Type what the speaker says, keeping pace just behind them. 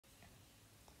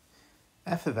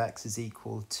f of x is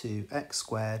equal to x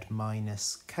squared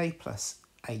minus k plus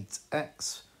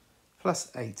 8x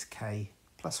plus 8k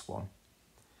plus 1.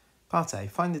 Part A,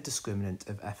 find the discriminant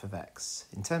of f of x.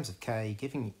 In terms of k,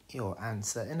 giving your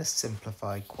answer in a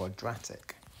simplified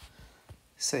quadratic.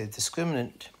 So the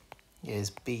discriminant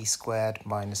is b squared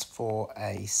minus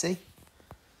 4ac.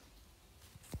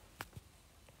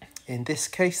 In this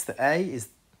case, the a is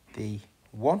the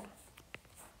 1,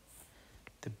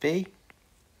 the b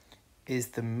is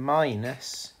the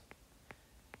minus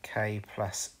k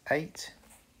plus 8,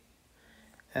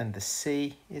 and the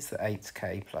c is the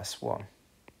 8k plus 1.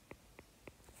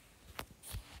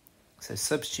 So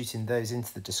substituting those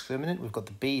into the discriminant, we've got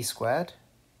the b squared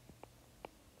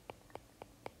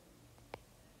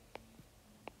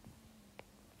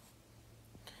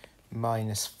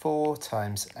minus 4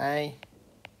 times a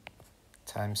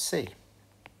times c.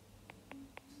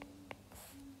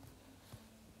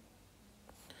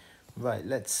 Right,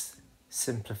 let's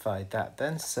simplify that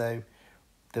then. So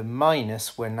the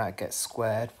minus, when that gets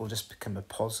squared, will just become a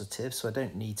positive, so I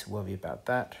don't need to worry about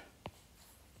that.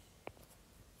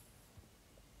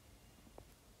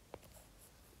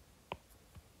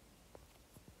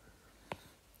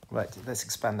 Right, let's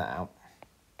expand that out.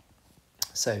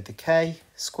 So the k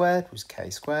squared was k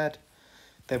squared.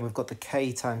 Then we've got the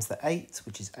k times the 8,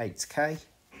 which is 8k.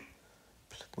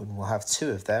 We'll have 2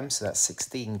 of them, so that's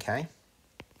 16k.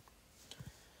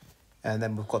 And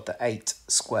then we've got the 8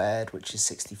 squared, which is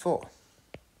 64.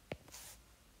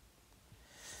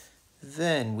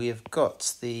 Then we have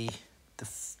got the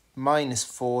minus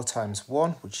 4 times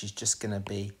 1, which is just going to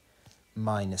be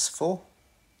minus 4.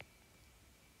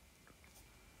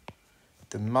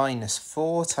 The minus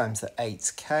 4 times the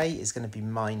 8k is going to be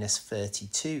minus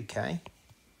 32k.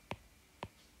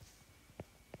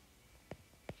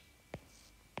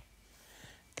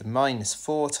 The minus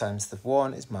 4 times the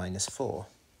 1 is minus 4.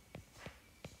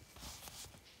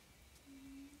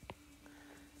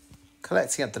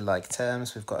 Collecting up the like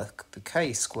terms, we've got the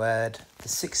k squared. The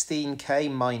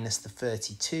 16k minus the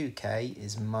 32k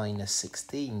is minus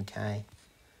 16k.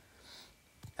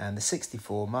 And the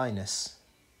 64 minus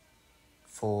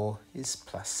 4 is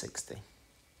plus 60.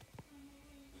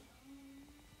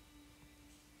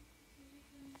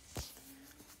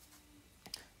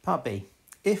 Part B.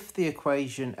 If the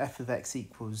equation f of x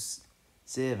equals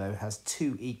 0 has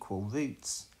 2 equal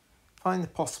roots, find the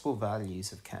possible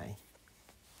values of k.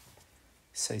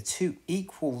 So 2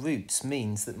 equal roots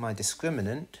means that my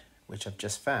discriminant, which I've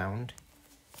just found,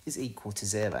 is equal to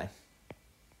 0.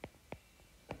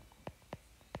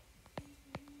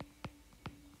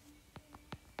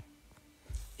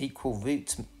 Equal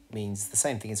root means the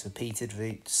same thing as repeated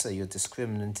roots, so your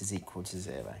discriminant is equal to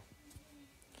 0,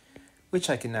 which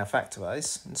I can now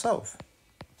factorise and solve.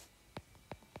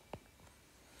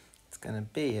 It's going to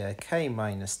be a k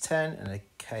minus 10 and a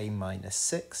k minus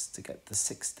 6 to get the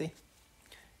 60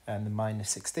 and the minus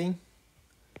 16.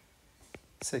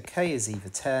 So k is either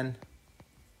 10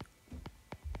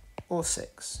 or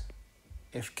 6.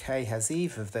 If k has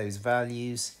either of those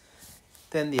values,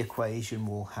 then the equation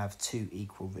will have 2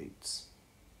 equal roots.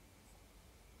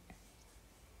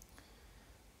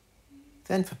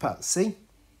 Then for part C,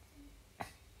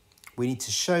 we need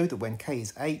to show that when k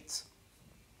is 8,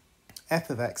 f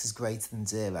of x is greater than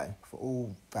 0 for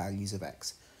all values of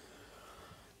x.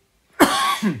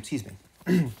 Excuse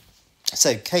me.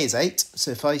 So k is 8,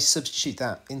 so if I substitute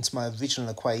that into my original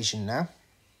equation now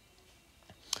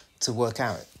to work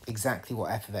out exactly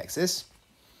what f of x is,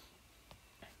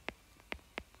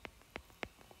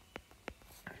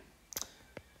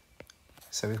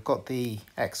 so we've got the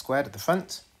x squared at the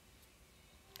front,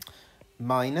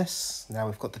 minus, now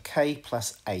we've got the k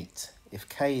plus 8. If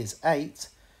k is 8,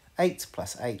 8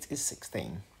 plus 8 is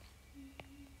 16.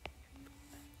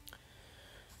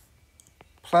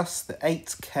 Plus the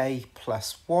 8k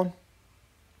plus 1.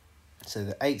 So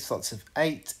the 8 lots of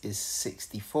 8 is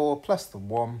 64, plus the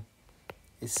 1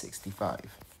 is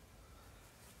 65.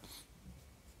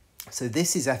 So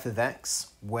this is f of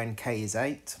x when k is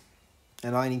 8.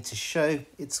 And I need to show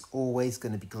it's always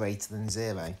going to be greater than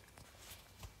 0.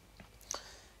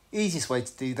 Easiest way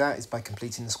to do that is by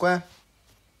completing the square.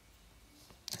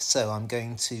 So I'm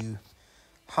going to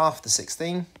half the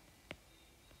 16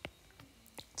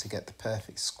 to get the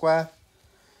perfect square.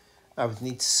 I would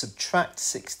need to subtract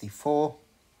 64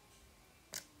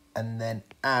 and then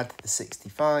add the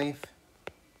 65,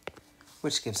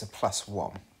 which gives a plus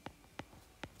 1.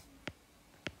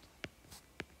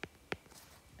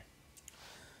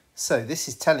 So this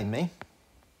is telling me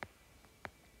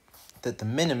that the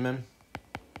minimum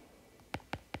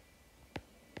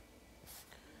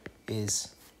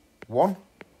is 1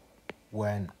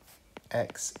 when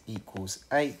x equals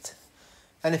 8.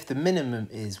 And if the minimum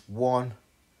is 1,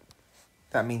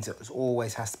 that means it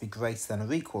always has to be greater than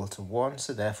or equal to 1,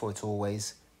 so therefore it's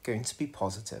always going to be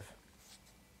positive.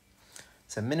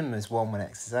 So minimum is 1 when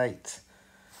x is 8,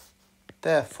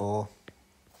 therefore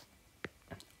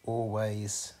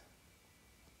always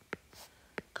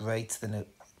greater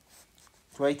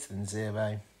than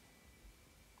 0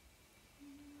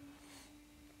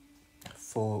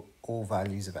 for all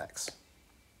values of x.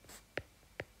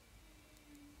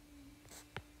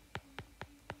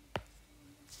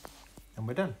 And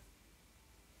we're done.